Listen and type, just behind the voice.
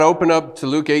Open up to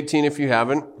Luke 18 if you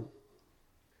haven't.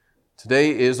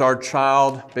 Today is our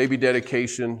child baby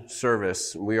dedication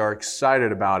service. We are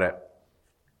excited about it.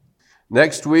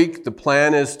 Next week, the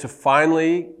plan is to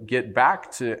finally get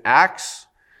back to Acts.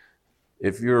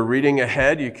 If you're reading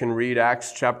ahead, you can read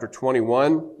Acts chapter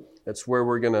 21. That's where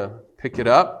we're going to pick it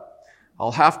up.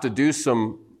 I'll have to do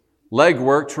some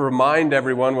legwork to remind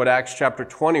everyone what Acts chapter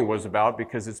 20 was about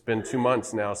because it's been 2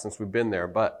 months now since we've been there,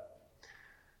 but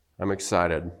I'm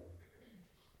excited.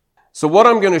 So what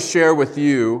I'm going to share with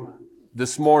you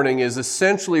this morning is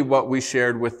essentially what we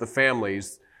shared with the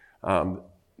families the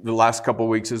last couple of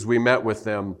weeks as we met with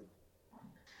them.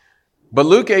 But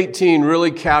Luke 18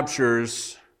 really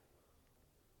captures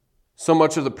so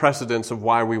much of the precedence of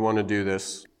why we want to do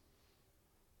this.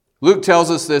 Luke tells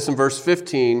us this in verse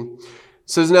 15. It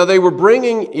says, "Now they were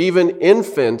bringing even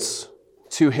infants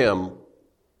to him,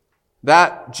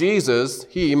 that Jesus,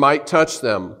 he might touch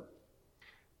them.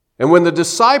 And when the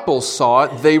disciples saw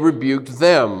it, they rebuked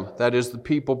them," that is, the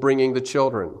people bringing the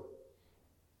children.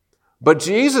 "But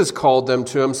Jesus called them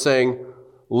to him, saying,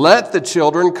 'Let the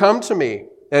children come to me,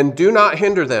 and do not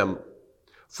hinder them,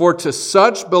 for to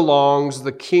such belongs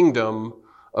the kingdom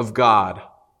of God.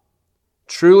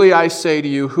 Truly I say to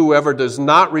you, whoever does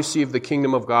not receive the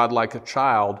kingdom of God like a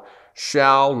child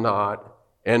shall not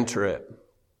enter it.'"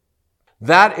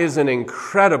 That is an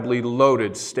incredibly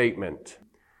loaded statement.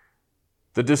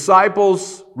 The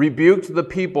disciples rebuked the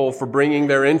people for bringing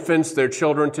their infants, their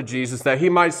children to Jesus, that he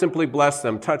might simply bless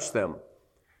them, touch them.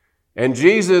 And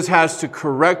Jesus has to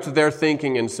correct their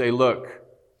thinking and say, look,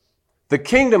 the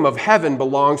kingdom of heaven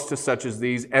belongs to such as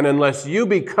these, and unless you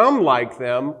become like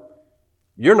them,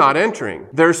 you're not entering.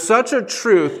 There's such a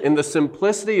truth in the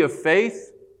simplicity of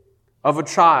faith of a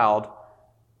child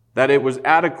that it was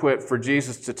adequate for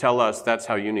Jesus to tell us that's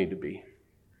how you need to be.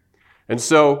 And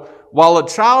so, while a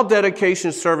child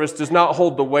dedication service does not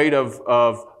hold the weight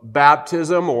of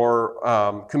baptism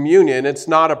or communion, it's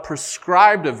not a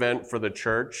prescribed event for the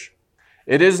church.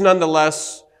 It is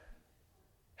nonetheless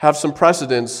have some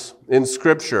precedence in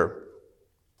Scripture,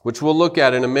 which we'll look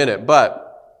at in a minute.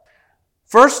 But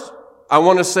first, I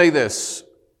want to say this.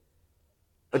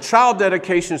 A child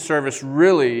dedication service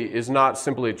really is not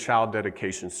simply a child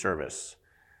dedication service.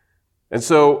 And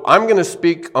so I'm going to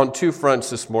speak on two fronts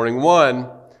this morning. One,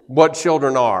 what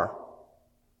children are.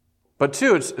 But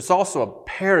two, it's also a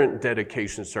parent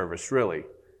dedication service, really.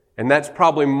 And that's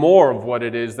probably more of what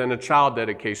it is than a child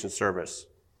dedication service.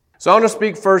 So I want to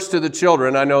speak first to the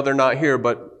children. I know they're not here,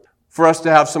 but for us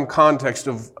to have some context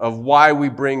of why we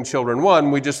bring children. One,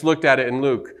 we just looked at it in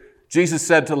Luke. Jesus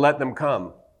said to let them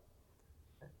come.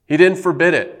 He didn't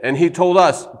forbid it. And he told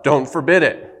us, don't forbid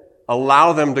it.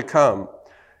 Allow them to come.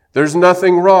 There's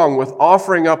nothing wrong with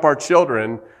offering up our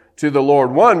children to the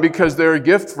Lord. One, because they're a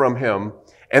gift from him,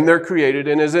 and they're created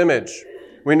in his image.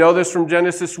 We know this from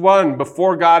Genesis 1.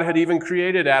 Before God had even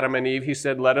created Adam and Eve, he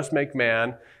said, let us make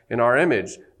man in our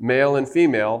image. Male and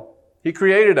female, he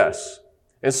created us.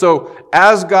 And so,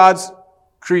 as God's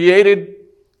created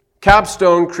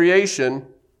capstone creation,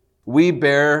 we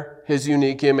bear his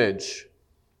unique image.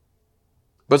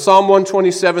 But Psalm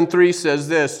 127:3 says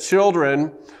this,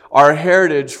 "Children are a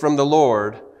heritage from the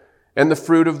Lord, and the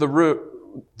fruit of the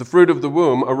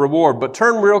womb, a reward." But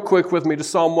turn real quick with me to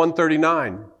Psalm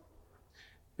 139.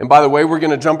 And by the way, we're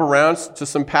going to jump around to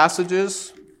some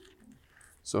passages.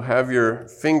 So have your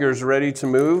fingers ready to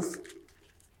move.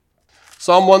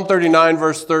 Psalm 139,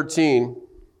 verse 13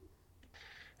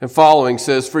 and following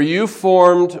says, "For you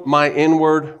formed my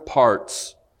inward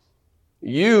parts.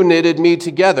 You knitted me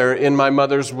together in my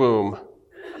mother's womb.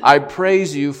 I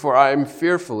praise you, for I am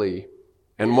fearfully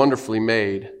and wonderfully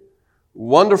made.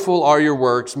 Wonderful are your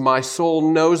works. My soul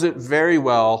knows it very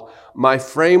well. My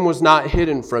frame was not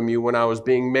hidden from you when I was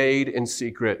being made in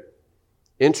secret,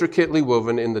 intricately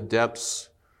woven in the depths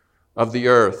of the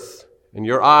earth. And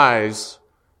your eyes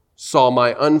saw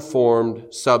my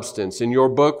unformed substance. In your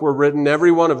book were written,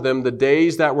 every one of them, the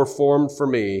days that were formed for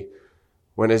me,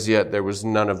 when as yet there was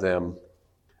none of them."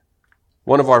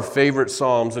 One of our favorite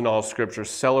psalms in all Scripture,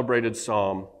 celebrated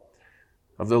psalm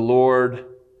of the Lord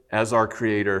as our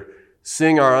Creator,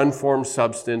 seeing our unformed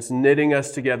substance, knitting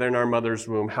us together in our mother's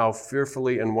womb. How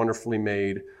fearfully and wonderfully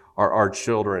made are our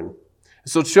children.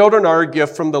 So children are a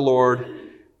gift from the Lord,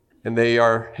 and they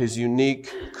are his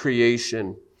unique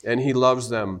creation, and he loves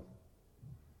them.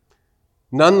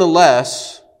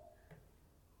 Nonetheless,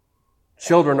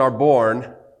 children are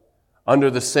born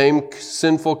under the same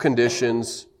sinful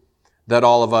conditions that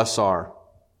all of us are.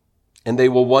 And they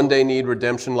will one day need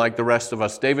redemption like the rest of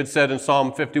us. David said in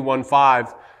Psalm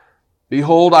 51:5,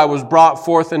 "Behold, I was brought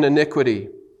forth in iniquity,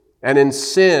 and in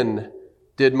sin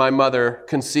did my mother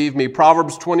conceive me.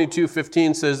 Proverbs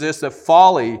 22:15 says this, that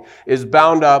folly is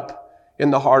bound up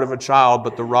in the heart of a child,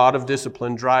 but the rod of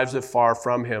discipline drives it far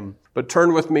from him. But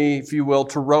turn with me, if you will,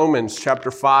 to Romans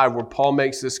chapter 5, where Paul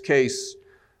makes this case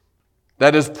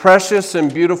that as precious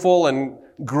and beautiful and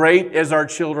great as our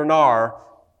children are,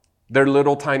 they're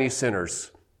little tiny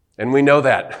sinners. And we know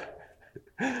that.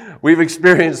 We've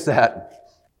experienced that.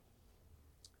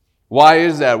 Why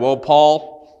is that? Well,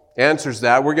 Paul answers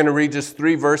that. We're going to read just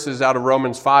 3 verses out of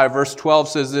Romans 5. Verse 12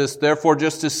 says this, therefore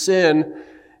just as sin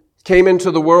came into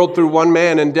the world through one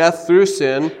man, and death through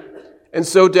sin, and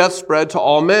so death spread to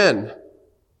all men,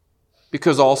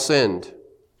 because all sinned,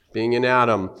 being in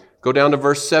Adam. Go down to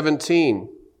verse 17.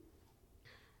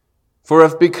 For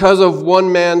if because of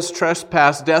one man's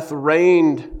trespass death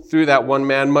reigned through that one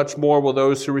man, much more will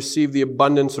those who receive the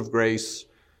abundance of grace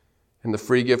and the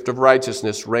free gift of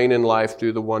righteousness reign in life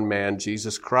through the one man,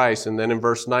 Jesus Christ. And then in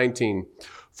verse 19,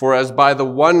 for as by the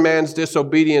one man's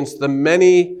disobedience the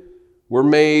many were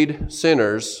made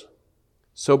sinners,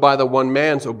 so by the one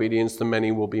man's obedience the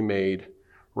many will be made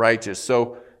righteous.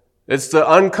 So it's the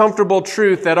uncomfortable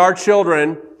truth that our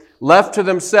children, left to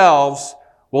themselves,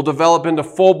 will develop into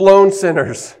full-blown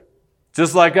sinners,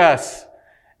 just like us.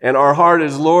 And our heart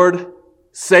is, Lord,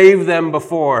 save them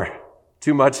before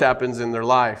too much happens in their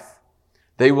life.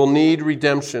 They will need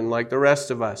redemption like the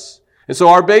rest of us. And so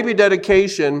our baby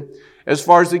dedication, as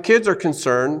far as the kids are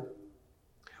concerned,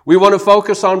 we want to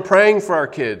focus on praying for our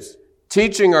kids,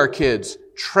 teaching our kids,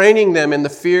 training them in the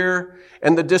fear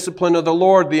and the discipline of the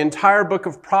Lord. The entire book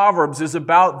of Proverbs is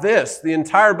about this. The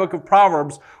entire book of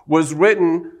Proverbs was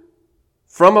written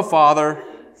from a father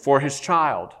for his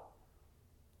child.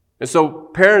 And so,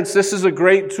 parents, this is a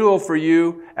great tool for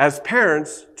you as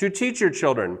parents to teach your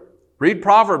children. Read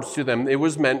Proverbs to them. It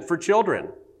was meant for children.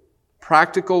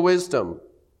 Practical wisdom.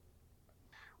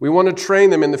 We want to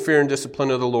train them in the fear and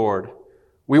discipline of the Lord.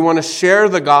 We want to share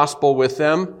the gospel with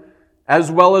them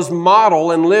as well as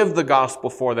model and live the gospel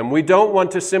for them. We don't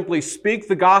want to simply speak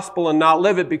the gospel and not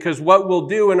live it, because what we'll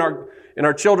do in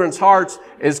our children's hearts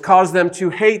is cause them to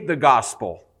hate the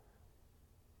gospel,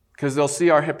 because they'll see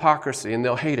our hypocrisy and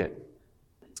they'll hate it.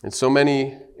 And so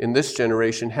many in this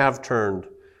generation have turned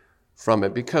from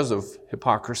it because of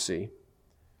hypocrisy.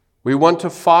 We want to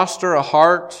foster a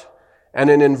heart and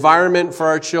an environment for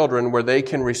our children where they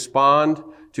can respond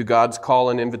to God's call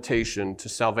and invitation to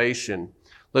salvation.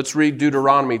 Let's read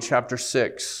Deuteronomy chapter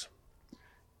 6,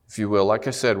 if you will. Like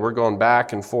I said, we're going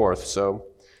back and forth, so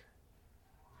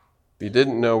if you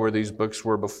didn't know where these books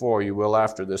were before, you will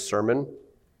after this sermon.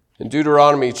 In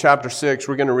Deuteronomy chapter 6,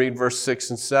 we're going to read verse 6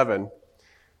 and 7.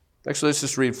 Actually, let's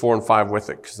just read 4 and 5 with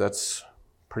it, because that's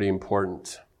pretty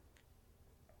important.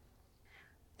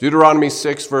 Deuteronomy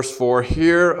 6, verse 4,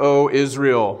 Hear, O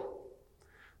Israel,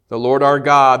 the Lord our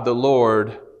God, the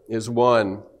Lord is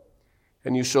one.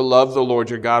 And you shall love the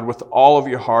Lord your God with all of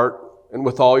your heart, and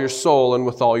with all your soul, and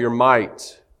with all your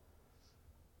might.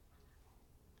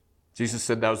 Jesus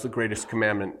said that was the greatest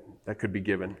commandment that could be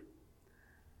given.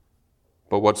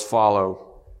 But what's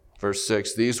follow? Verse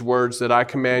 6, These words that I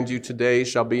command you today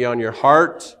shall be on your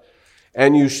heart,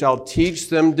 and you shall teach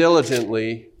them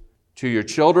diligently to your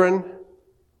children,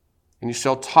 and you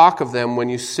shall talk of them when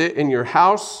you sit in your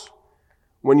house,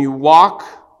 when you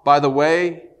walk by the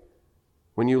way,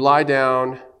 when you lie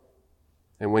down,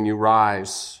 and when you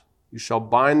rise. You shall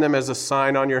bind them as a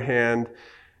sign on your hand.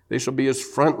 They shall be as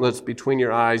frontlets between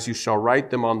your eyes. You shall write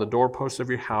them on the doorposts of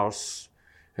your house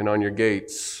and on your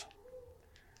gates.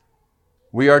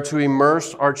 We are to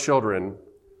immerse our children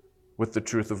with the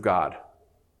truth of God.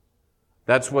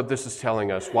 That's what this is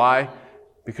telling us. Why?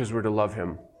 Because we're to love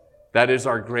Him. That is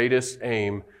our greatest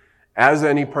aim. As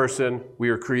any person, we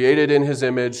are created in His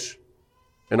image,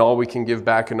 and all we can give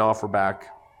back and offer back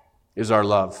is our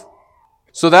love.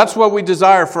 So that's what we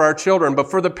desire for our children. But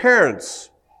for the parents,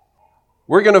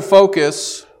 we're going to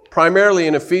focus primarily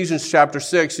in Ephesians chapter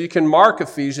 6. You can mark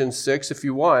Ephesians 6 if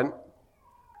you want.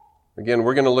 Again,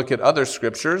 we're going to look at other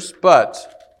scriptures, but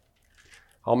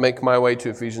I'll make my way to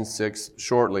Ephesians 6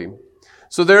 shortly.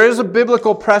 So there is a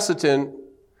biblical precedent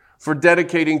for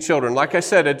dedicating children. Like I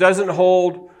said, it doesn't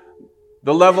hold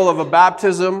the level of a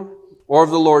baptism or of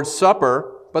the Lord's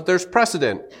Supper, but there's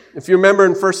precedent. If you remember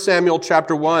in 1 Samuel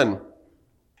chapter 1,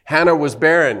 Hannah was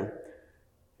barren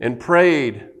and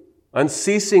prayed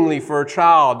unceasingly for a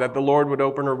child that the Lord would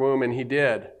open her womb, and He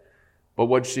did. But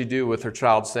what did she do with her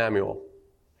child Samuel?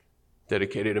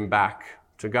 Dedicated him back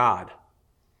to God.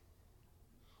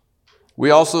 We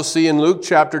also see in Luke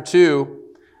chapter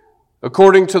 2,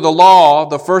 according to the law,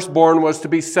 the firstborn was to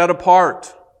be set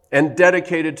apart and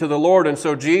dedicated to the Lord. And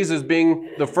so Jesus, being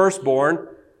the firstborn,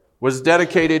 was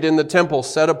dedicated in the temple,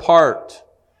 set apart.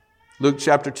 Luke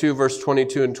chapter 2, verse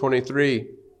 22 and 23.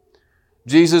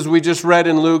 Jesus, we just read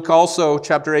in Luke also,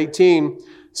 chapter 18,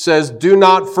 says, "Do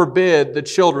not forbid the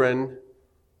children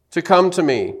to come to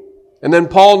me." And then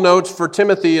Paul notes for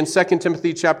Timothy in 2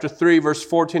 Timothy chapter 3, verse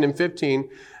 14 and 15,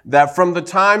 that from the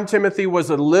time Timothy was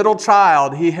a little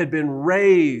child, he had been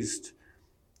raised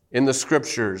in the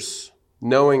Scriptures,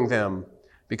 knowing them,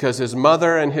 because his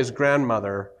mother and his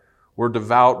grandmother were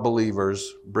devout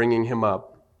believers, bringing him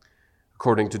up,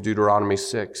 according to Deuteronomy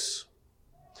 6.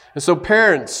 And so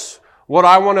parents, what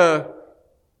I want to,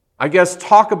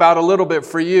 talk about a little bit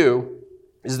for you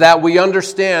is that we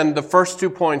understand the first 2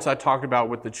 points I talked about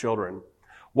with the children.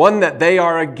 One, that they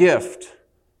are a gift.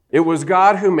 It was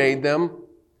God who made them,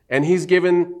 and He's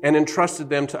given and entrusted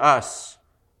them to us.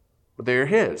 But they are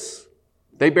His.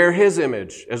 They bear His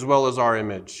image as well as our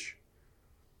image.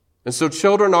 And so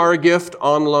children are a gift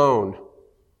on loan.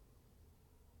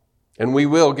 And we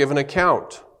will give an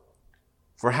account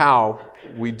for how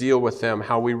we deal with them,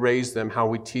 how we raise them, how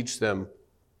we teach them.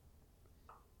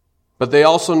 But they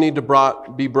also need to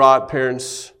be brought,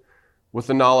 parents, with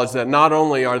the knowledge that not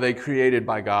only are they created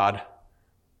by God,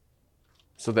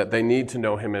 so that they need to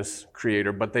know Him as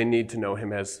Creator, but they need to know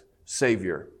Him as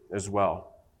Savior as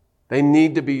well. They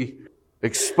need to be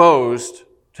exposed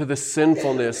to the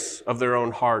sinfulness of their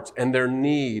own hearts and their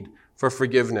need for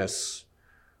forgiveness.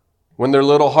 When their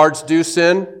little hearts do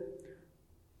sin,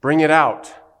 bring it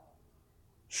out.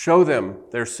 Show them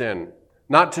their sin,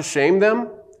 not to shame them,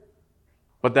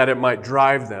 but that it might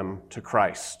drive them to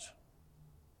Christ.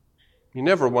 You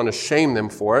never want to shame them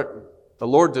for it. The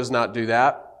Lord does not do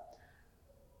that.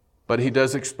 But He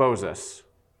does expose us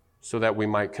so that we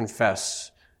might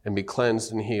confess and be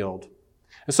cleansed and healed.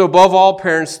 And so above all,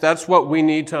 parents, that's what we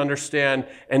need to understand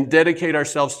and dedicate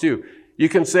ourselves to. You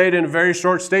can say it in a very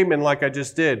short statement like I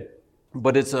just did,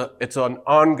 but it's an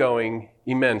ongoing,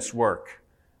 immense work.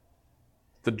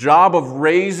 The job of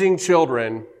raising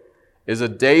children is a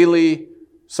daily,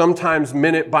 sometimes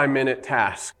minute-by-minute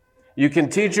task. You can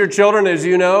teach your children, as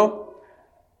you know,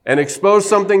 and expose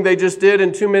something they just did,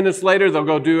 and 2 minutes later they'll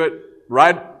go do it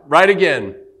right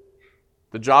again.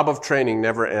 The job of training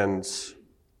never ends,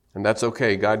 and that's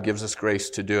okay. God gives us grace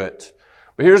to do it.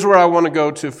 But here's where I want to go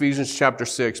to Ephesians chapter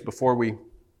 6 before we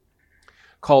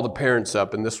call the parents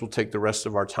up, and this will take the rest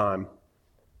of our time.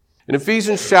 In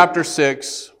Ephesians chapter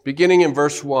 6, beginning in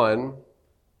verse 1,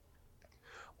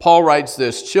 Paul writes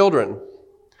this, "Children,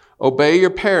 obey your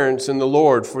parents in the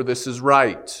Lord, for this is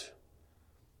right.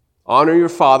 Honor your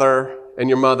father and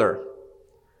your mother.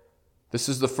 This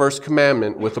is the first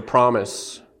commandment with a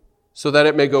promise, so that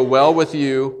it may go well with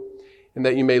you and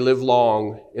that you may live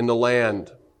long in the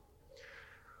land."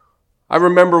 I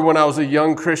remember when I was a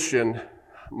young Christian,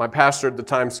 my pastor at the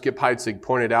time, Skip Heitzig,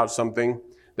 pointed out something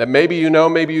that maybe you know,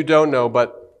 maybe you don't know,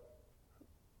 but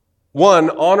one,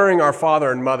 honoring our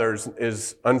father and mothers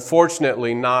is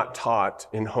unfortunately not taught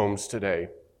in homes today.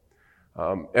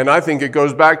 And I think it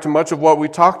goes back to much of what we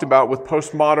talked about with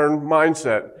postmodern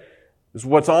mindset. Is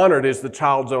what's honored is the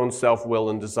child's own self-will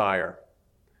and desire.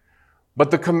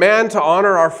 But the command to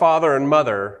honor our father and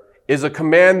mother is a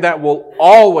command that will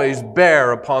always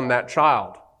bear upon that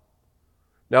child.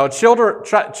 Now,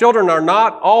 children are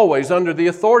not always under the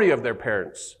authority of their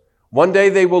parents. One day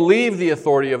they will leave the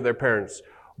authority of their parents.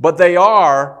 But they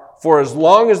are, for as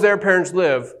long as their parents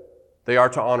live, they are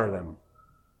to honor them.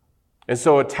 And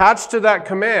so attached to that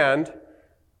command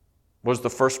was the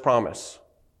first promise,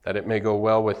 that it may go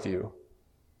well with you.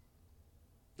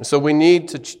 And so we need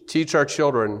to teach our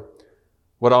children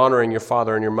what honoring your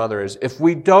father and your mother is. If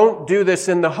we don't do this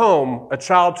in the home, a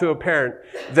child to a parent,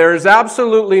 there is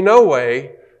absolutely no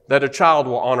way that a child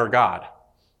will honor God.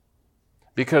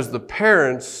 Because the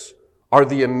parents are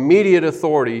the immediate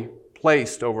authority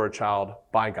placed over a child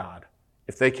by God.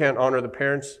 If they can't honor the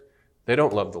parents, they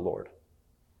don't love the Lord.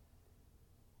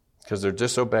 Because they're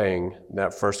disobeying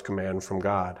that first command from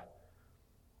God.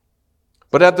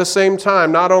 But at the same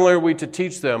time, not only are we to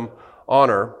teach them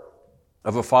honor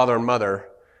of a father and mother,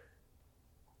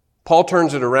 Paul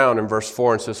turns it around in verse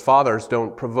 4 and says, "Fathers,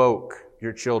 don't provoke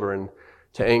your children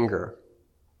to anger."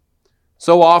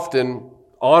 So often,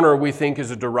 honor we think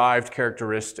is a derived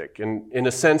characteristic, and in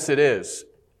a sense it is.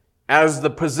 As the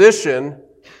position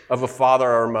of a father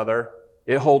or a mother,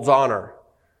 it holds honor.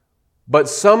 But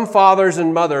some fathers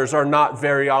and mothers are not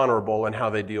very honorable in how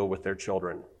they deal with their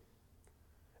children.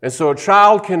 And so a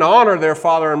child can honor their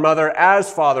father and mother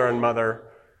as father and mother,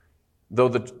 though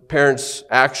the parents'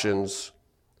 actions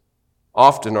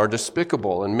often are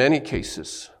despicable in many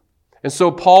cases. And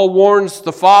so Paul warns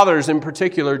the fathers in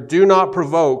particular, do not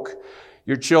provoke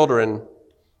your children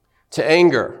to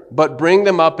anger, but bring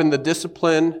them up in the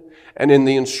discipline and in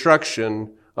the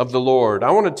instruction of the Lord.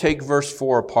 I want to take verse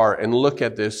 4 apart and look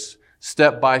at this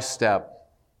step by step.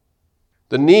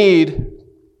 The need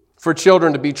for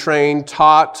children to be trained,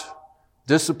 taught,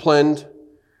 disciplined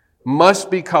must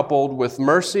be coupled with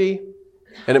mercy,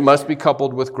 and it must be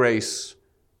coupled with grace.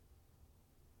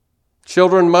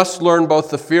 Children must learn both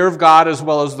the fear of God as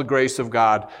well as the grace of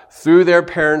God through their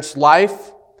parents'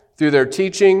 life, through their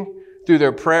teaching, through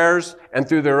their prayers, and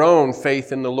through their own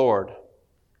faith in the Lord.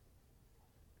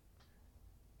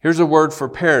 Here's a word for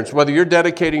parents. Whether you're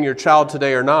dedicating your child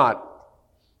today or not,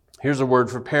 here's a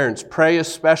word for parents. Pray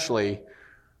especially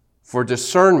for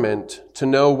discernment to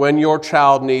know when your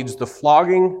child needs the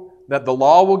flogging that the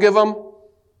law will give them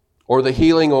or the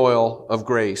healing oil of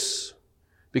grace.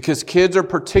 Because kids are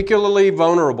particularly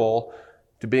vulnerable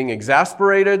to being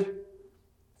exasperated,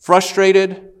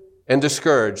 frustrated, and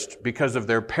discouraged because of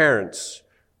their parents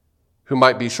who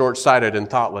might be short-sighted and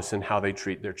thoughtless in how they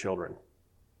treat their children.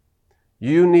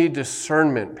 You need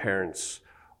discernment, parents,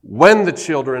 when the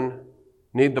children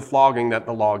need the flogging that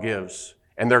the law gives,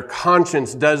 and their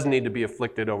conscience does need to be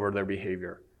afflicted over their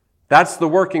behavior. That's the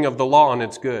working of the law, and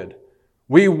it's good.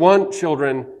 We want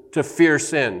children to fear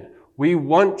sin. We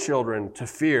want children to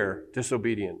fear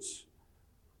disobedience.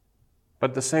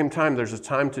 But at the same time, there's a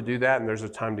time to do that, and there's a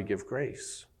time to give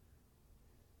grace.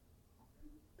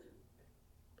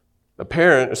 A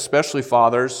parent, especially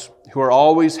fathers, who are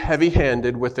always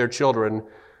heavy-handed with their children,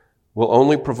 will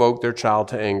only provoke their child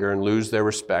to anger and lose their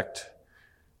respect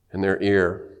and their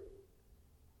ear.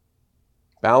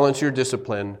 Balance your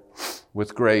discipline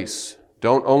with grace.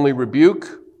 Don't only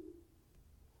rebuke,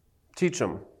 teach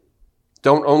them.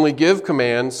 Don't only give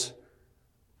commands,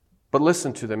 but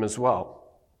listen to them as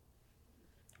well.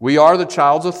 We are the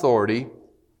child's authority,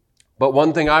 but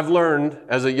one thing I've learned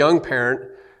as a young parent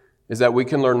is that we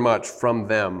can learn much from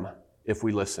them if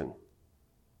we listen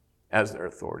as their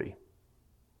authority.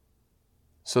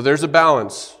 So there's a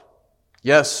balance.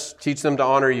 Yes, teach them to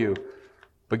honor you,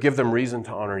 but give them reason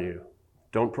to honor you.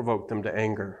 Don't provoke them to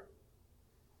anger.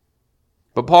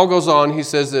 But Paul goes on, he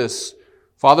says this,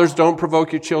 fathers, don't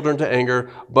provoke your children to anger,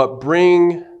 but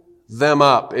bring them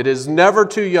up. It is never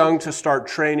too young to start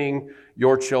training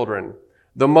your children.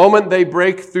 The moment they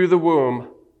break through the womb,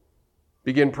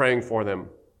 begin praying for them.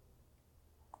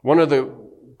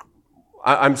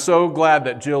 I'm so glad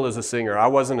that Jill is a singer. I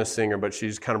wasn't a singer, but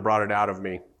she's kind of brought it out of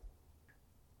me.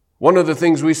 One of the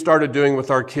things we started doing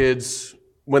with our kids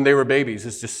when they were babies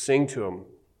is just sing to them.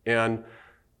 And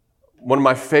one of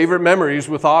my favorite memories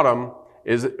with Autumn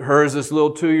is her as this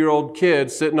little 2-year-old kid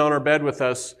sitting on her bed with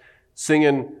us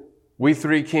singing We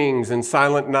Three Kings and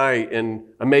Silent Night and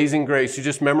Amazing Grace. She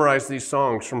just memorized these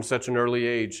songs from such an early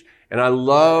age. And I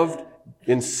loved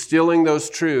instilling those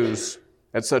truths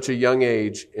at such a young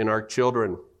age in our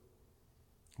children.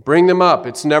 Bring them up.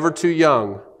 It's never too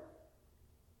young.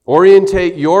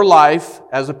 Orientate your life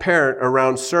as a parent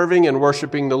around serving and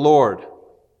worshiping the Lord,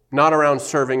 not around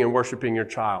serving and worshiping your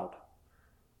child.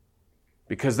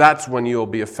 Because that's when you'll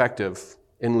be effective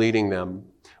in leading them.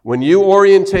 When you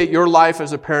orientate your life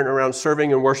as a parent around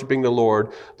serving and worshiping the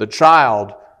Lord, the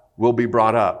child will be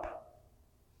brought up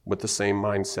with the same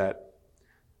mindset.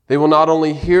 They will not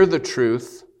only hear the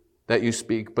truth that you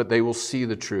speak, but they will see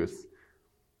the truth.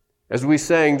 As we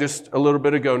sang just a little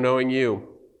bit ago, Knowing You,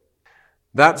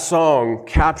 that song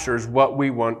captures what we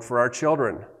want for our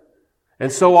children.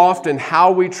 And so often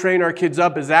how we train our kids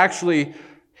up is actually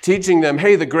teaching them,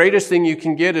 hey, the greatest thing you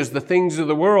can get is the things of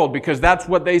the world, because that's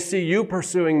what they see you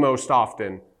pursuing most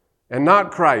often, and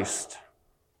not Christ.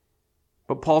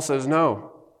 But Paul says,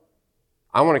 no,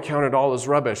 I want to count it all as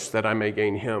rubbish that I may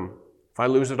gain him. If I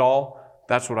lose it all,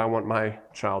 that's what I want my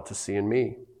child to see in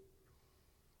me,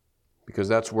 because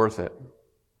that's worth it.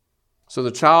 So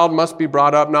the child must be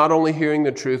brought up not only hearing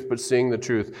the truth, but seeing the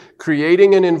truth.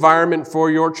 Creating an environment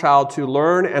for your child to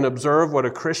learn and observe what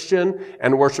a Christian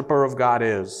and worshiper of God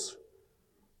is.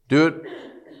 Do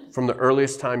it from the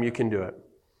earliest time you can do it.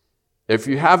 If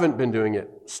you haven't been doing it,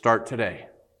 start today.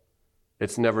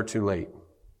 It's never too late.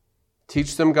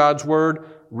 Teach them God's word.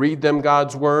 Read them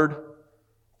God's word.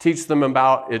 Teach them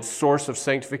about its source of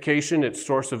sanctification, its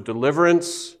source of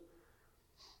deliverance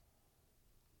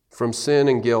from sin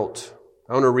and guilt.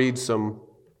 I want to read some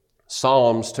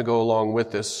Psalms to go along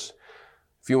with this.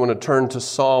 If you want to turn to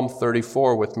Psalm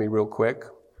 34 with me real quick.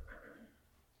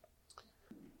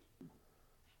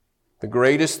 The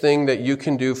greatest thing that you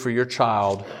can do for your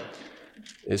child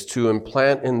is to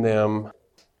implant in them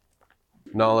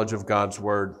knowledge of God's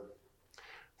word.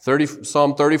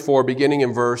 Psalm 34, beginning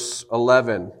in verse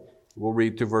 11. We'll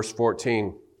read through verse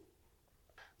 14.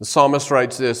 The psalmist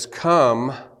writes this,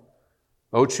 "Come,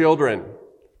 O children."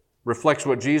 Reflects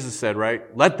what Jesus said, right?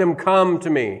 Let them come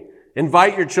to me.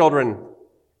 Invite your children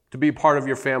to be part of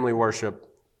your family worship.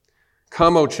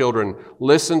 Come, O children,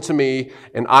 listen to me,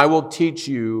 and I will teach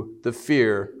you the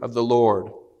fear of the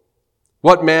Lord.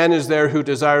 What man is there who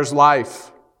desires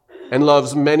life and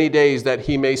loves many days that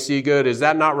he may see good? Does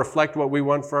that not reflect what we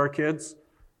want for our kids?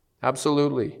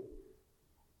 Absolutely.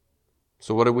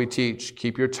 So what do we teach?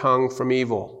 Keep your tongue from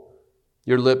evil,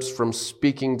 your lips from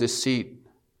speaking deceit,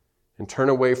 and turn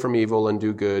away from evil and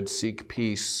do good. Seek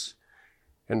peace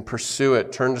and pursue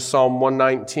it. Turn to Psalm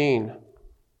 119.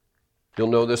 You'll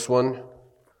know this one.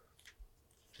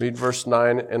 Read verse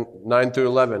 9 through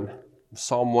 11.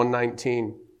 Psalm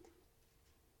 119.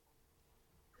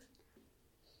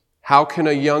 How can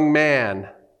a young man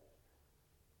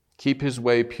keep his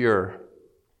way pure?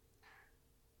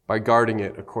 By guarding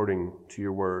it according to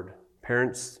your word.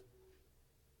 Parents,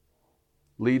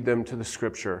 lead them to the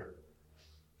Scripture,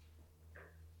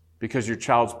 because your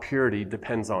child's purity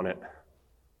depends on it.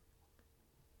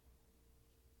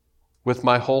 With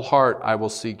my whole heart I will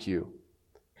seek you.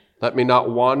 Let me not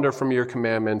wander from your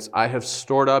commandments. I have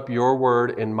stored up your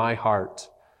word in my heart,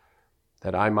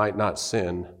 that I might not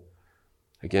sin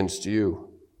against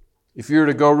you. If you were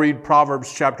to go read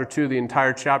Proverbs chapter 2, the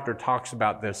entire chapter talks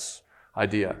about this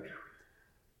idea.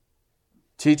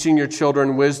 Teaching your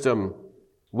children wisdom,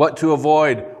 what to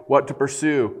avoid, what to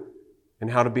pursue,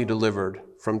 and how to be delivered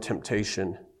from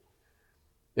temptation.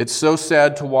 It's so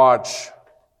sad to watch.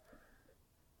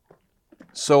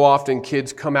 So often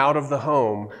kids come out of the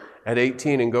home at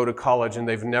 18 and go to college, and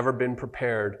they've never been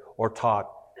prepared or taught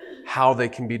how they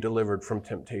can be delivered from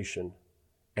temptation.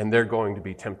 And they're going to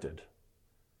be tempted.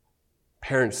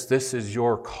 Parents, this is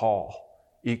your call.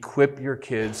 Equip your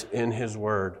kids in His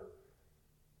Word,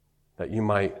 that you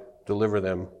might deliver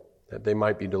them, that they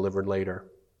might be delivered later.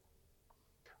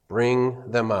 Bring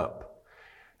them up.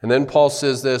 And then Paul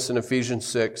says this in Ephesians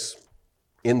 6,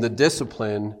 in the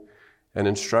discipline and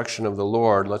instruction of the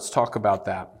Lord. Let's talk about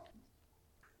that.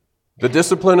 The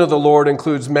discipline of the Lord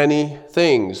includes many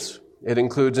things. It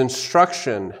includes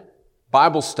instruction,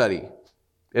 Bible study.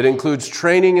 It includes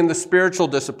training in the spiritual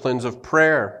disciplines of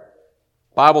prayer,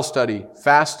 Bible study,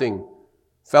 fasting,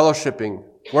 fellowshipping,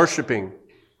 worshiping,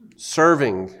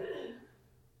 serving.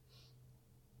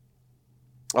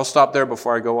 I'll stop there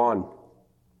before I go on.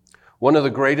 One of the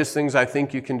greatest things I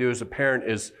think you can do as a parent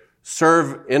is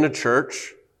serve in a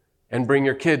church and bring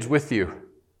your kids with you.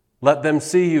 Let them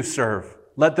see you serve.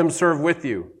 Let them serve with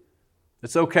you.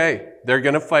 It's okay. They're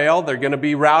going to fail. They're going to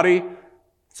be rowdy.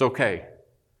 It's okay.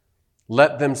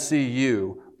 Let them see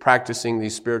you practicing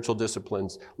these spiritual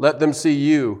disciplines. Let them see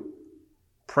you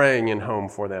praying in home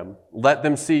for them. Let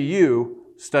them see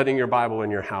you studying your Bible in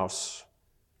your house,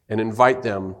 and invite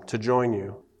them to join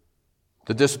you.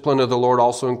 The discipline of the Lord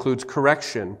also includes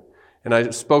correction. And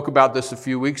I spoke about this a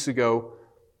few weeks ago.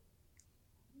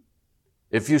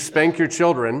 If you spank your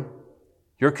children,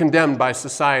 you're condemned by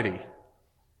society.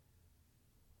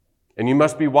 And you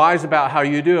must be wise about how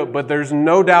you do it, but there's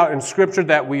no doubt in Scripture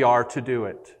that we are to do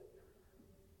it.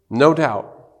 No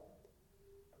doubt.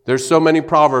 There's so many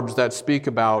proverbs that speak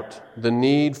about the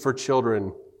need for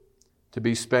children to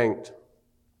be spanked.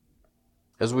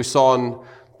 As we saw in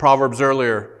Proverbs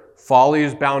earlier, folly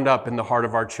is bound up in the heart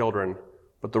of our children,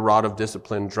 but the rod of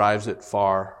discipline drives it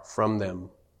far from them.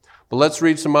 But let's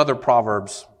read some other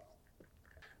proverbs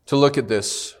to look at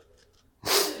this.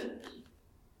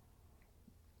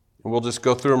 And we'll just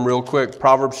go through them real quick.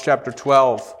 Proverbs chapter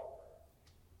 12,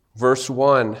 verse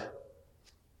 1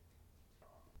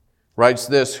 writes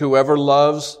this, whoever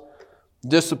loves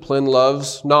discipline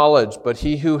loves knowledge, but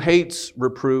he who hates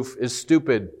reproof is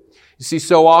stupid. You see,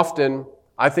 so often,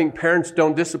 I think parents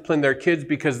don't discipline their kids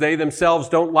because they themselves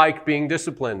don't like being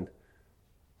disciplined.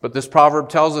 But this proverb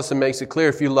tells us and makes it clear,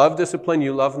 if you love discipline,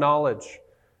 you love knowledge.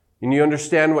 And you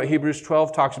understand what Hebrews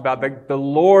 12 talks about, that the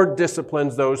Lord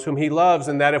disciplines those whom He loves,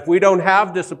 and that if we don't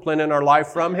have discipline in our life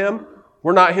from Him,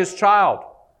 we're not His child.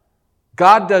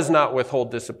 God does not withhold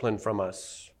discipline from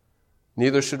us.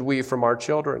 Neither should we from our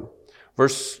children.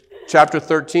 Chapter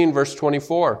 13, verse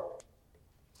 24.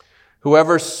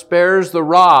 Whoever spares the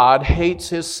rod hates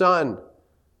his son,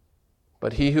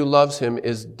 but he who loves him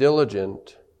is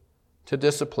diligent to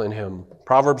discipline him.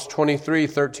 Proverbs 23,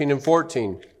 13 and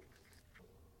 14.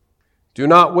 Do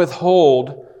not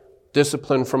withhold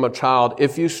discipline from a child.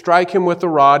 If you strike him with the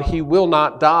rod, he will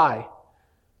not die.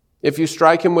 If you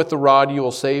strike him with the rod, you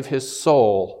will save his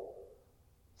soul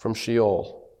from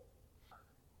Sheol.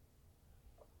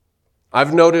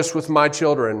 I've noticed with my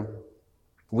children,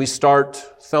 We start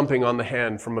thumping on the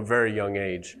hand from a very young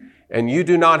age. And you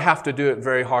do not have to do it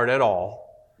very hard at all.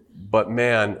 But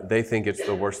man, they think it's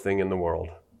the worst thing in the world.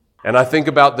 And I think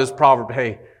about this proverb,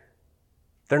 hey,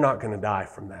 they're not going to die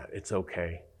from that. It's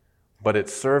okay. But it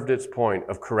served its point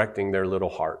of correcting their little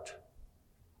heart.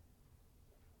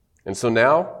 And so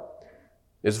now,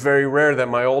 it's very rare that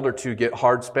my older two get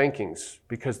hard spankings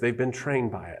because they've been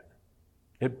trained by it.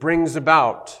 It brings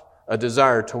about a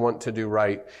desire to want to do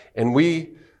right. And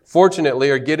we,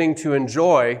 fortunately, are getting to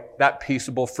enjoy that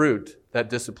peaceable fruit that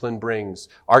discipline brings.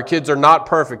 Our kids are not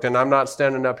perfect, and I'm not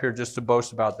standing up here just to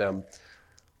boast about them.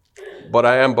 But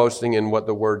I am boasting in what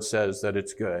the Word says, that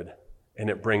it's good, and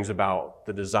it brings about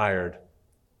the desired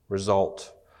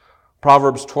result.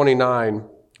 Proverbs 29,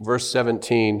 verse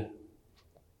 17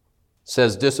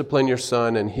 says, discipline your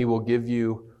son, and he will give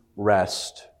you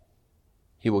rest.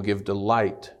 He will give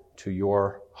delight to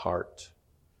your heart.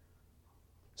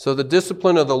 So the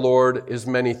discipline of the Lord is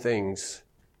many things,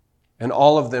 and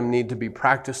all of them need to be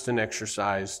practiced and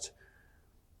exercised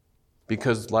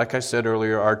because, like I said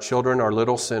earlier, our children are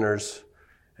little sinners,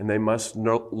 and they must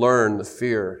learn the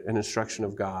fear and instruction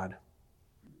of God.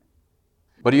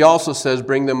 But he also says,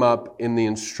 bring them up in the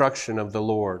instruction of the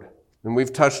Lord. And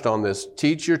we've touched on this.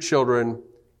 Teach your children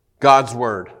God's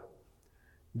Word.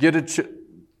 Get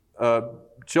a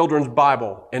children's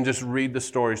Bible and just read the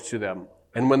stories to them.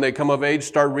 And when they come of age,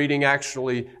 start reading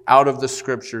actually out of the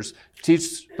Scriptures.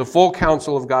 Teach the full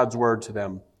counsel of God's Word to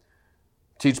them.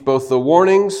 Teach both the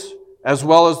warnings as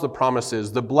well as the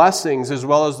promises, the blessings as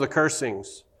well as the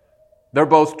cursings. They're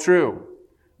both true.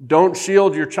 Don't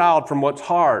shield your child from what's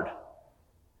hard.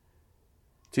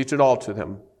 Teach it all to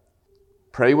them.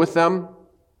 Pray with them.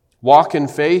 Walk in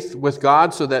faith with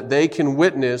God so that they can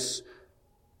witness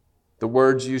the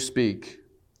words you speak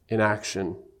in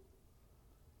action.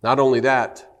 Not only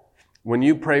that, when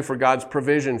you pray for God's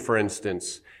provision, for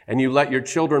instance, and you let your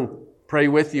children pray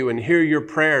with you and hear your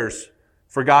prayers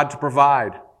for God to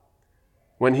provide,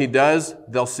 when He does,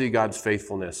 they'll see God's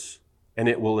faithfulness, and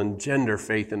it will engender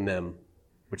faith in them,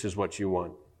 which is what you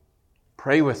want.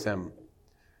 Pray with them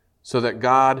so that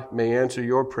God may answer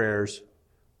your prayers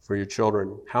for your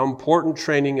children. How important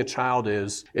training a child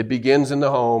is. It begins in the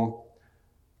home.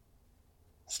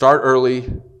 Start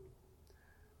early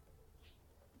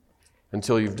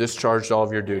until you've discharged all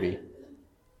of your duty.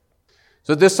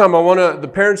 So this time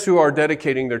the parents who are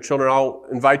dedicating their children, I'll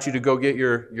invite you to go get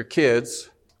your kids.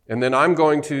 And then I'm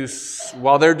going to,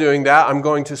 while they're doing that, I'm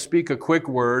going to speak a quick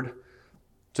word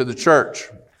to the church.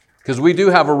 Because we do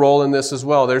have a role in this as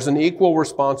well. There's an equal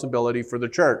responsibility for the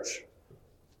church.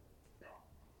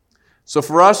 So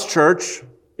for us, church,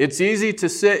 it's easy to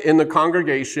sit in the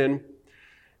congregation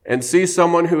and see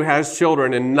someone who has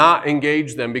children and not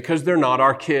engage them because they're not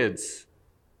our kids.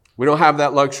 We don't have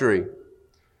that luxury.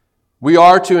 We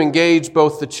are to engage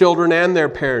both the children and their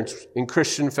parents in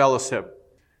Christian fellowship,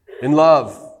 in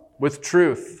love, with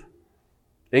truth.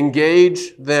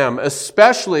 Engage them,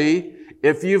 especially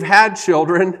if you've had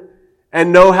children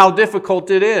and know how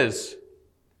difficult it is.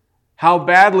 How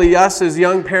badly us as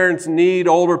young parents need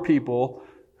older people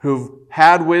who've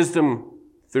had wisdom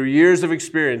through years of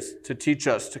experience to teach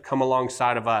us, to come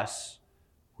alongside of us.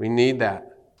 We need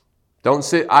that. Don't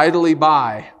sit idly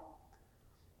by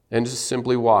and just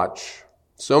simply watch.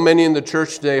 So many in the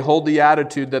church today hold the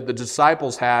attitude that the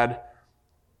disciples had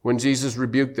when Jesus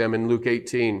rebuked them in Luke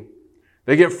 18.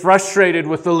 They get frustrated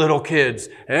with the little kids.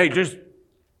 Hey, just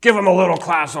give them a little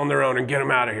class on their own and get them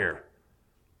out of here.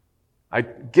 I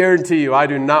guarantee you, I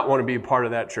do not want to be a part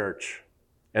of that church.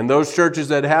 And those churches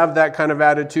that have that kind of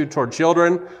attitude toward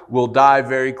children will die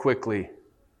very quickly.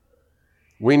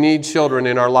 We need children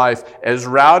in our life. As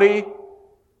rowdy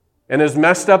and as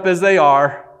messed up as they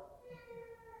are,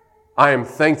 I am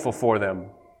thankful for them.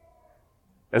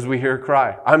 As we hear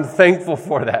cry, I'm thankful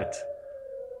for that.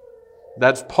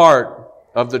 That's part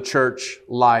of the church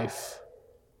life.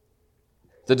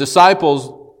 The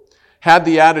disciples had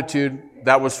the attitude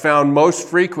that was found most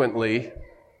frequently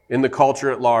in the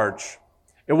culture at large.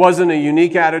 It wasn't a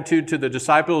unique attitude to the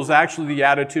disciples, it was actually the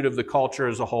attitude of the culture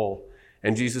as a whole.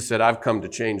 And Jesus said, I've come to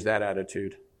change that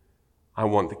attitude. I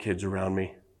want the kids around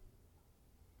me.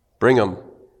 Bring them.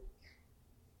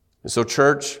 And so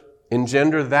church,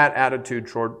 engender that attitude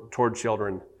toward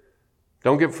children.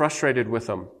 Don't get frustrated with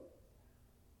them.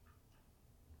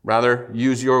 Rather,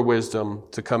 use your wisdom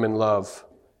to come in love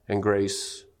and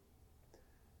grace.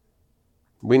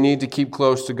 We need to keep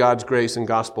close to God's grace and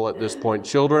gospel at this point.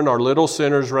 Children are little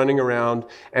sinners running around,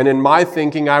 and in my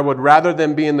thinking, I would rather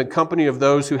them be in the company of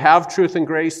those who have truth and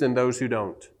grace than those who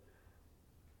don't.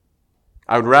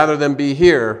 I would rather them be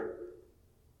here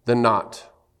than not.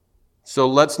 So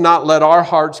let's not let our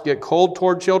hearts get cold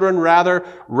toward children. Rather,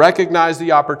 recognize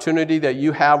the opportunity that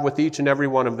you have with each and every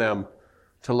one of them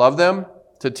to love them,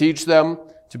 to teach them,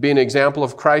 to be an example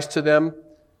of Christ to them,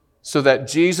 so that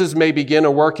Jesus may begin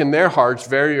a work in their hearts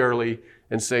very early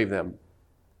and save them.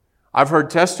 I've heard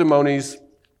testimonies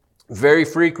very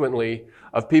frequently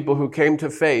of people who came to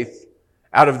faith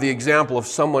out of the example of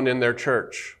someone in their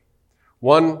church.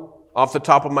 One, off the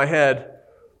top of my head,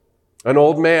 an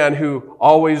old man who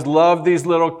always loved these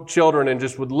little children and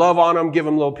just would love on them, give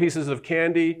them little pieces of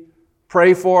candy,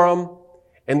 pray for them.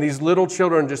 And these little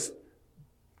children just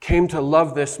came to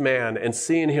love this man, and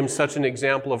seeing him such an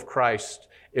example of Christ,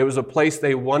 it was a place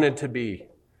they wanted to be.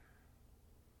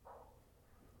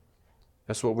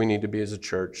 That's what we need to be as a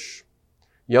church.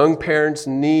 Young parents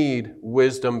need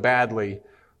wisdom badly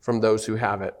from those who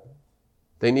have it.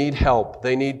 They need help.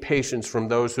 They need patience from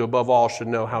those who above all should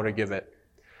know how to give it.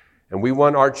 And we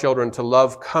want our children to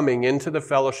love coming into the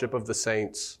fellowship of the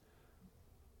saints.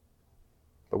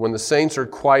 But when the saints are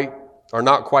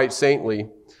not quite saintly,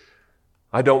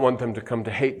 I don't want them to come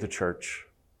to hate the church.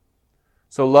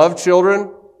 So love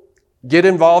children, get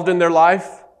involved in their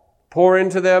life, pour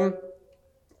into them,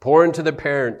 pour into the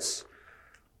parents.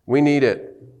 We need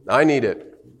it. I need it.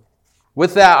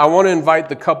 With that, I want to invite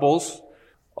the couples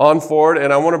on forward,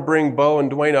 and I want to bring Bo and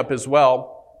Dwayne up as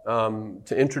well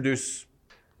to introduce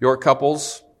your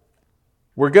couples.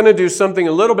 We're going to do something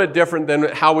a little bit different than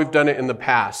how we've done it in the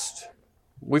past.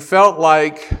 We felt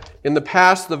like in the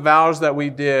past, the vows that we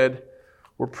did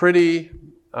were pretty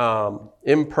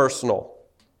impersonal.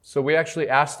 So we actually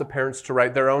asked the parents to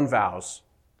write their own vows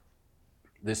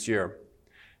this year.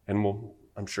 And we'll,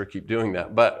 I'm sure, keep doing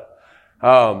that. But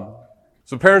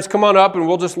so parents, come on up and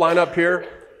we'll just line up here.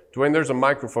 Dwayne, there's a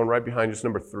microphone right behind you. It's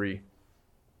number 3.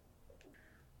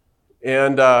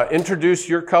 And introduce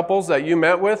your couples that you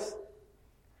met with.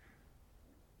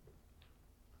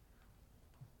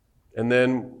 And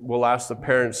then we'll ask the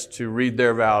parents to read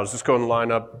their vows. Just go and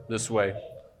line up this way.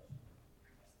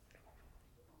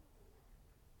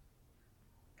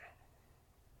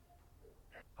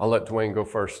 I'll let Dwayne go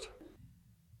first.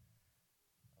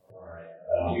 All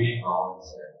right. We acknowledge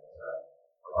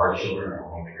that our children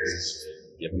are only grace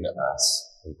given to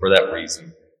us. And for that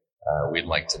reason, we'd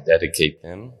like to dedicate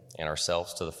them and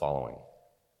ourselves to the following.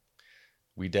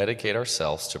 We dedicate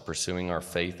ourselves to pursuing our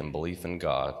faith and belief in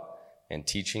God and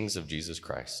teachings of Jesus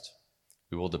Christ.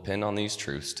 We will depend on these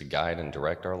truths to guide and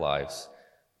direct our lives,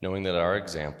 knowing that our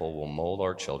example will mold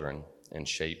our children and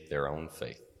shape their own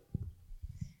faith.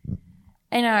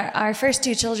 And our first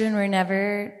 2 children were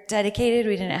never dedicated.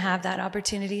 We didn't have that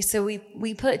opportunity. So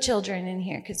we put children in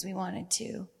here because we wanted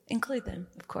to include them,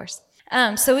 of course.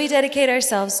 So we dedicate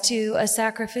ourselves to a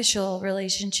sacrificial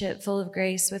relationship full of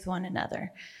grace with one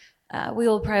another. We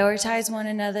will prioritize one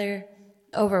another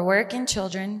over work and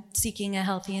children, seeking a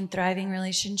healthy and thriving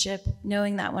relationship,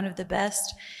 knowing that one of the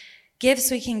best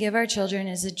gifts we can give our children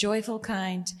is a joyful,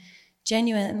 kind,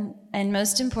 genuine, and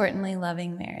most importantly,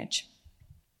 loving marriage.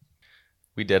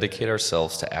 We dedicate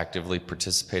ourselves to actively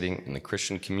participating in the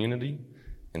Christian community,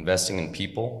 investing in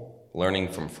people,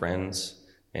 learning from friends,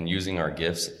 and using our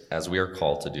gifts as we are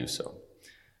called to do so.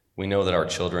 We know that our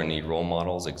children need role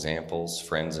models, examples,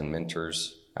 friends, and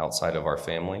mentors outside of our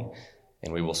family,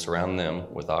 and we will surround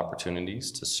them with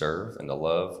opportunities to serve and to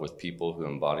love with people who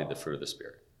embody the fruit of the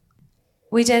Spirit.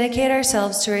 We dedicate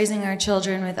ourselves to raising our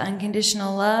children with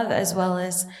unconditional love as well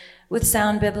as with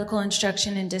sound biblical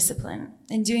instruction and discipline.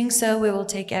 In doing so, we will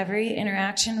take every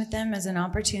interaction with them as an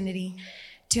opportunity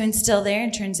to instill their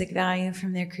intrinsic value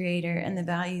from their Creator and the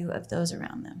value of those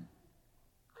around them.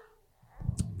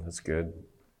 That's good.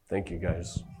 Thank you,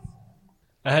 guys.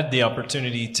 I had the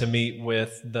opportunity to meet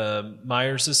with the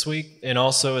Myers this week, and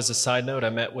also as a side note, I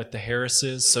met with the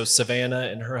Harrises, so Savannah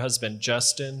and her husband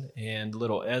Justin and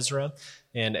little Ezra,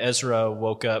 and Ezra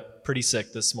woke up pretty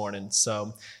sick this morning,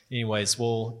 so anyways,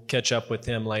 we'll catch up with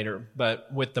him later.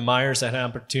 But with the Myers, I had an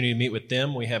opportunity to meet with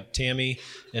them. We have Tammy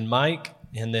and Mike,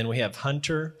 and then we have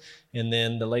Hunter, and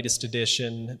then the latest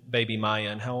addition, baby Maya.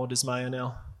 And how old is Maya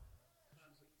now?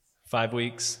 5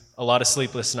 weeks. A lot of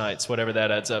sleepless nights, whatever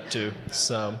that adds up to.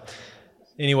 So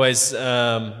anyways,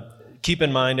 keep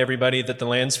in mind, everybody, that the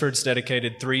Lansfords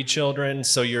dedicated 3 children,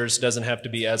 so yours doesn't have to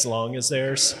be as long as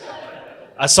theirs.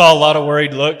 I saw a lot of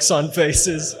worried looks on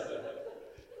faces.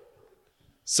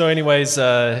 So anyways,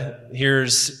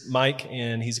 here's Mike,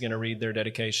 and he's going to read their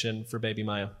dedication for baby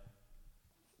Maya.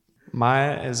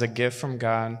 Maya is a gift from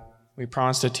God. We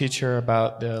promise to teach her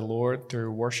about the Lord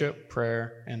through worship,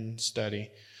 prayer, and study,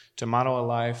 to model a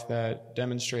life that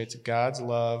demonstrates God's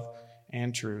love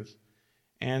and truth.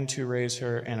 and to raise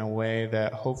her in a way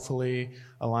that hopefully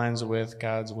aligns with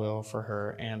God's will for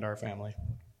her and our family.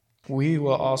 We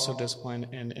will also discipline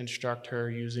and instruct her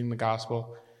using the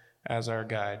gospel as our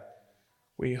guide.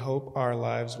 We hope our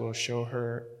lives will show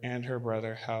her and her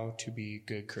brother how to be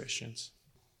good Christians.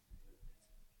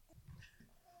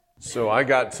 So I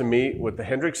got to meet with the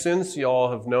Hendricksons. You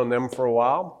all have known them for a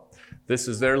while. This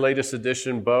is their latest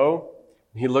addition, Bo.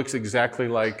 He looks exactly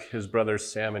like his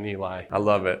brothers Sam and Eli. I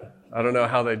love it. I don't know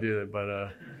how they do it,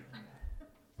 but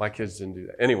my kids didn't do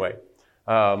that. Anyway,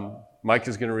 Mike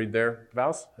is going to read their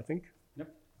vows, I think. Yep.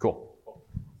 Cool.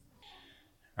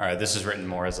 All right, this is written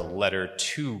more as a letter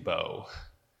to Bo.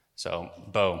 So,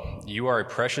 Bo, you are a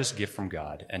precious gift from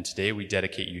God, and today we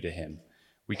dedicate you to him.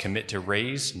 We commit to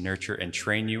raise, nurture, and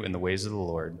train you in the ways of the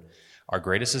Lord. Our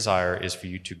greatest desire is for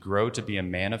you to grow to be a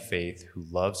man of faith who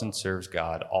loves and serves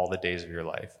God all the days of your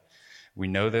life. We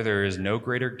know that there is no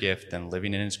greater gift than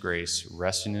living in his grace,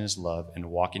 resting in his love, and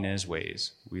walking in his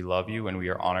ways. We love you, and we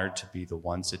are honored to be the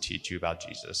ones to teach you about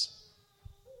Jesus.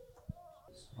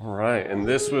 All right, and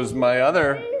this was my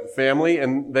other family,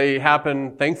 and they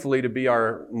happen, thankfully, to be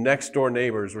our next-door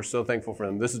neighbors. We're so thankful for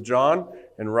them. This is John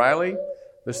and Riley.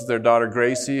 This is their daughter,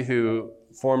 Gracie, who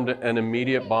formed an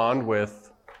immediate bond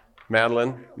with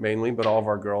Madeline, mainly, but all of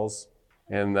our girls,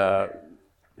 and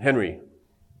Henry.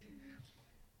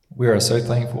 We are so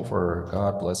thankful for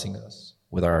God blessing us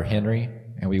with our Henry,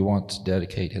 and we want to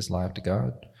dedicate his life to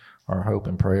God. Our hope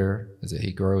and prayer is that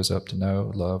he grows up to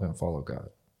know, love, and follow God.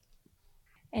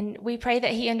 And we pray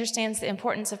that he understands the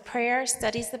importance of prayer,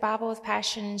 studies the Bible with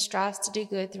passion, and strives to do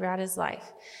good throughout his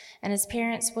life. And his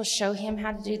parents will show him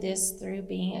how to do this through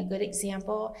being a good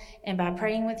example and by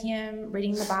praying with him,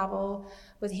 reading the Bible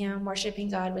with him, worshiping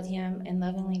God with him, and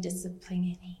lovingly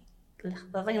disciplining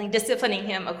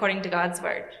him according to God's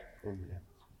word.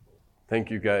 Thank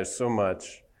you guys so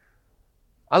much.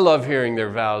 I love hearing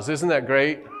their vows. Isn't that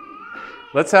great?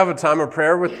 Let's have a time of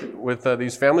prayer with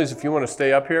these families if you want to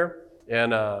stay up here.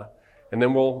 And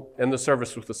then we'll end the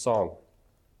service with a song.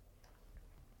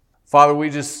 Father,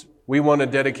 we want to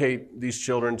dedicate these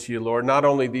children to you, Lord. Not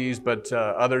only these, but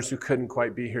others who couldn't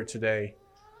quite be here today.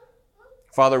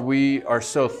 Father, we are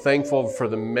so thankful for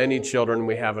the many children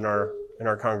we have in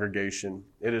our congregation.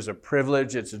 It is a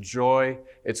privilege. It's a joy.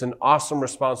 It's an awesome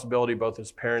responsibility, both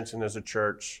as parents and as a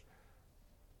church.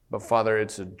 But Father,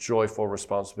 it's a joyful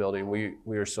responsibility.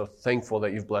 We are so thankful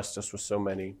that you've blessed us with so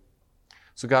many.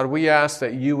 So God, we ask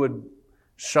that you would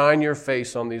shine your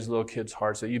face on these little kids'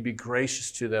 hearts, that you'd be gracious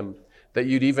to them, that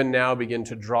you'd even now begin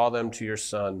to draw them to your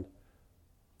Son.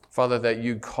 Father, that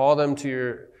you'd call them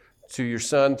to your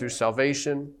Son through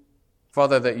salvation.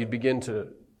 Father, that you'd begin to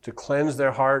cleanse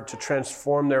their heart, to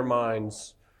transform their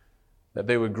minds, that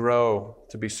they would grow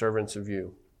to be servants of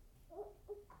you.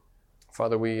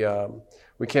 Father,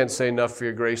 we can't say enough for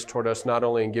your grace toward us, not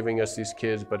only in giving us these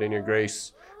kids, but in your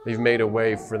grace, you've made a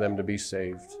way for them to be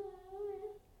saved.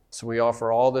 So we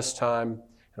offer all this time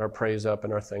and our praise up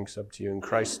and our thanks up to you. In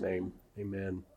Christ's name, amen.